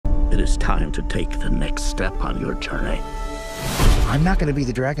It is time to take the next step on your journey. I'm not gonna be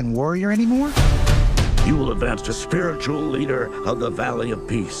the dragon warrior anymore? You will advance to spiritual leader of the Valley of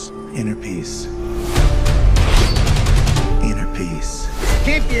Peace. Inner peace. Inner peace.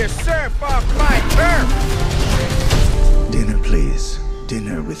 Keep your surf off my turf! Dinner, please.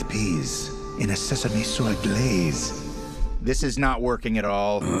 Dinner with peas in a sesame soy glaze. This is not working at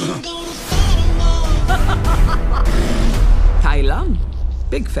all. Tai Lung,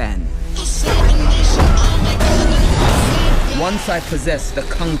 big fan. Once I possess the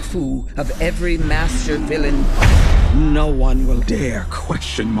kung fu of every master villain, no one will dare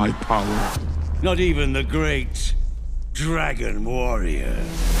question my power. Not even the great dragon warrior.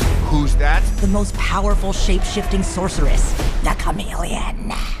 Who's that? The most powerful shape-shifting sorceress, the chameleon.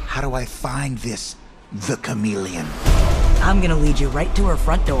 How do I find this, the chameleon? I'm gonna lead you right to her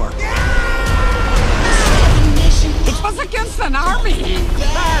front door. It was against an army!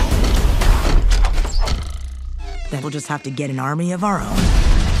 Then we'll just have to get an army of our own.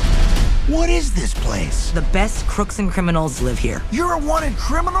 What is this place? The best crooks and criminals live here. You're a wanted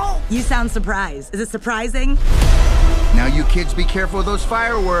criminal? You sound surprised. Is it surprising? Now you kids be careful with those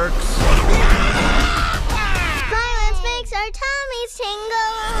fireworks. Violence makes our tummies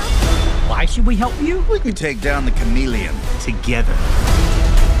tingle. Why should we help you? We can take down the chameleon together.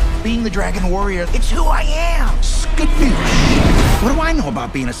 Being the dragon warrior, it's who I am. Skadoosh. What do I know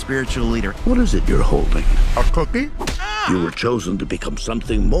about being a spiritual leader? What is it you're holding? A cookie? You were chosen to become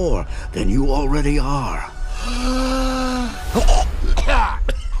something more than you already are.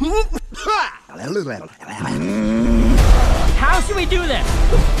 How should we do this?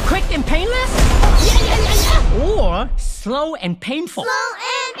 Quick and painless? Or slow and painful? Slow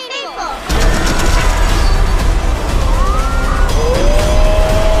and painful.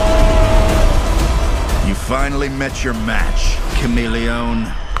 You finally met your match, chameleon.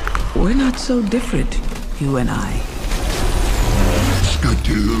 We're not so different, you and I.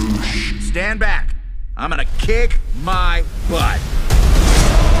 Skadoosh. Stand back. I'm gonna kick my butt.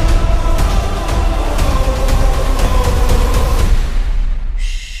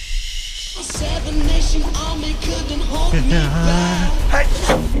 A 7-nation army couldn't hold me back.